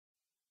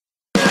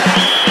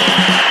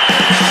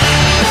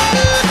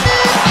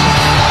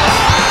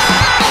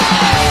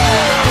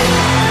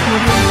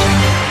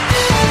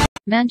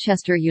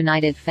Manchester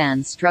United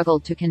fans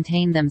struggled to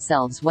contain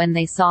themselves when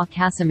they saw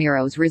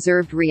Casemiro's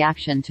reserved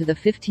reaction to the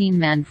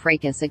 15-man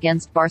fracas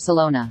against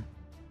Barcelona.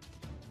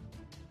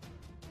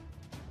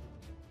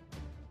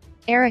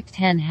 Erik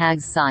ten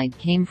Hag's side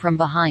came from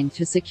behind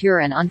to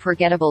secure an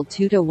unforgettable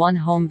 2-1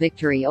 home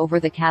victory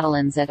over the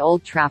Catalans at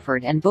Old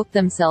Trafford and booked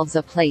themselves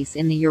a place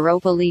in the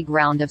Europa League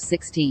round of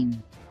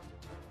 16.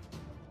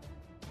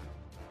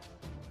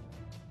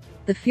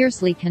 The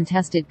fiercely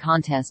contested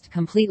contest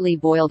completely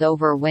boiled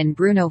over when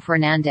Bruno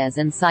Fernandes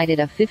incited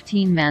a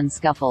 15-man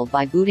scuffle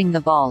by booting the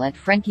ball at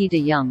Frenkie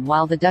de Jong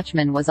while the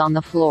Dutchman was on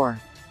the floor.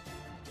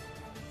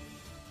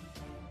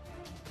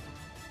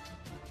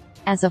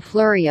 As a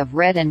flurry of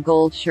red and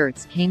gold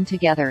shirts came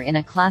together in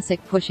a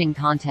classic pushing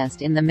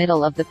contest in the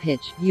middle of the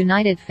pitch,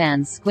 United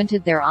fans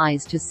squinted their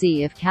eyes to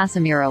see if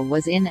Casemiro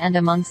was in and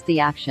amongst the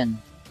action.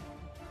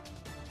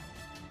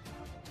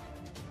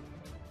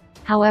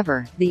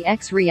 However, the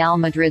ex-Real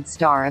Madrid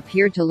star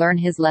appeared to learn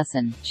his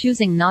lesson,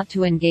 choosing not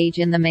to engage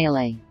in the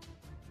melee.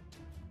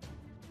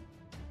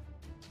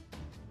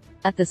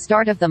 At the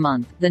start of the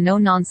month, the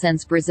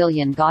no-nonsense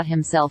Brazilian got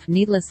himself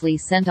needlessly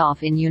sent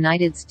off in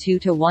United's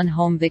 2-1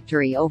 home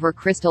victory over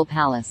Crystal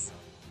Palace.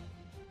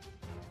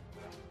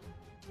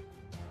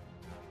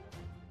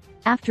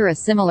 After a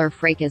similar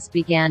fracas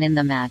began in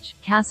the match,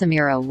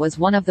 Casemiro was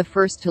one of the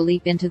first to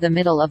leap into the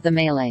middle of the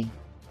melee.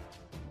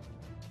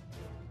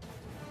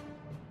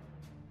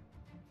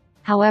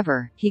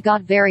 However, he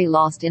got very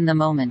lost in the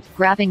moment,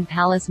 grabbing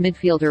Palace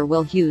midfielder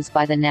Will Hughes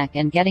by the neck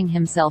and getting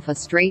himself a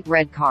straight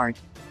red card.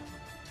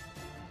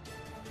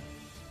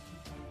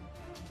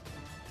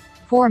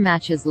 4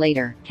 matches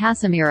later,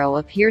 Casemiro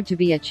appeared to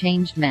be a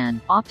changed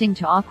man, opting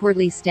to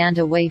awkwardly stand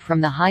away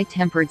from the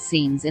high-tempered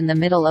scenes in the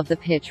middle of the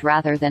pitch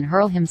rather than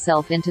hurl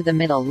himself into the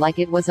middle like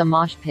it was a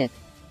mosh pit.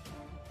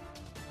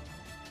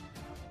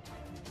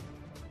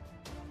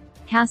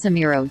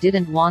 Casemiro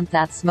didn't want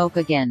that smoke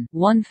again,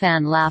 one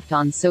fan laughed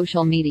on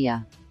social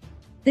media.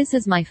 "This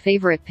is my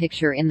favorite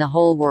picture in the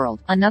whole world,"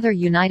 another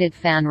United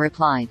fan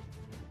replied.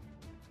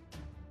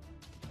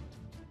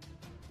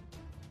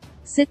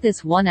 "Sit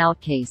this one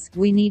out, Case,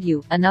 we need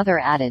you," another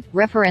added,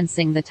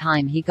 referencing the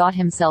time he got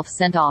himself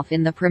sent off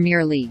in the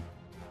Premier League.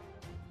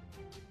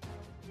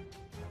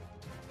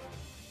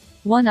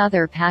 One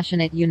other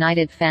passionate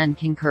United fan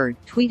concurred,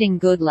 tweeting,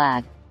 "Good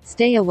lad.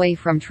 Stay away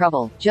from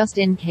trouble, just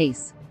in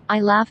case. I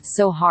laughed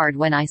so hard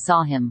when I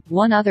saw him,"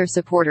 one other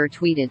supporter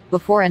tweeted,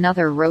 before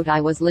another wrote, "I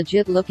was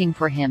legit looking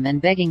for him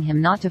and begging him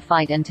not to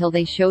fight until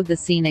they showed the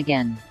scene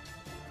again."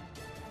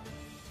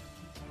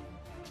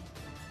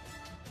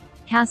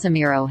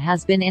 Casemiro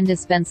has been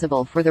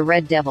indispensable for the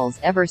Red Devils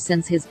ever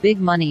since his big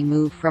money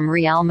move from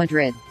Real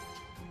Madrid.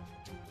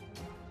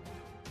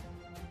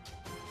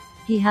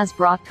 He has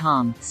brought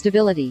calm,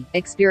 stability,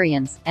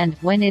 experience, and,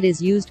 when it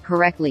is used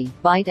correctly,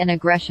 bite and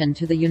aggression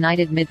to the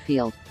United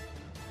midfield.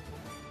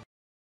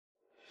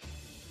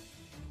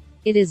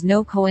 It is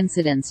no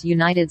coincidence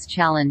United's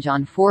challenge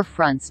on 4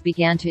 fronts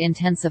began to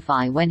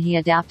intensify when he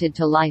adapted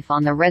to life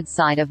on the red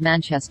side of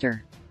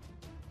Manchester.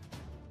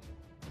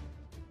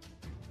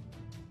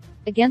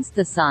 Against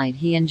the side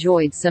he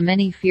enjoyed so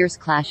many fierce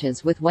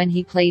clashes with when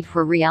he played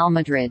for Real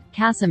Madrid,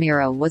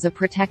 Casemiro was a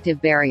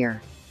protective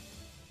barrier.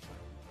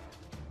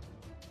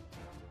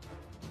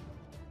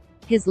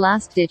 His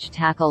last-ditch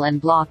tackle and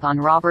block on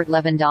Robert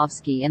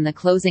Lewandowski in the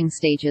closing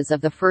stages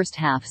of the first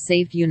half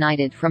saved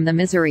United from the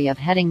misery of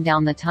heading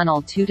down the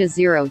tunnel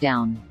 2-0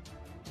 down.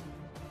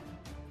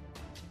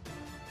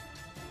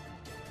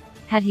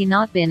 Had he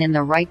not been in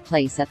the right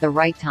place at the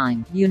right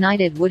time,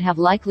 United would have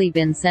likely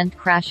been sent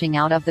crashing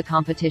out of the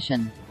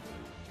competition.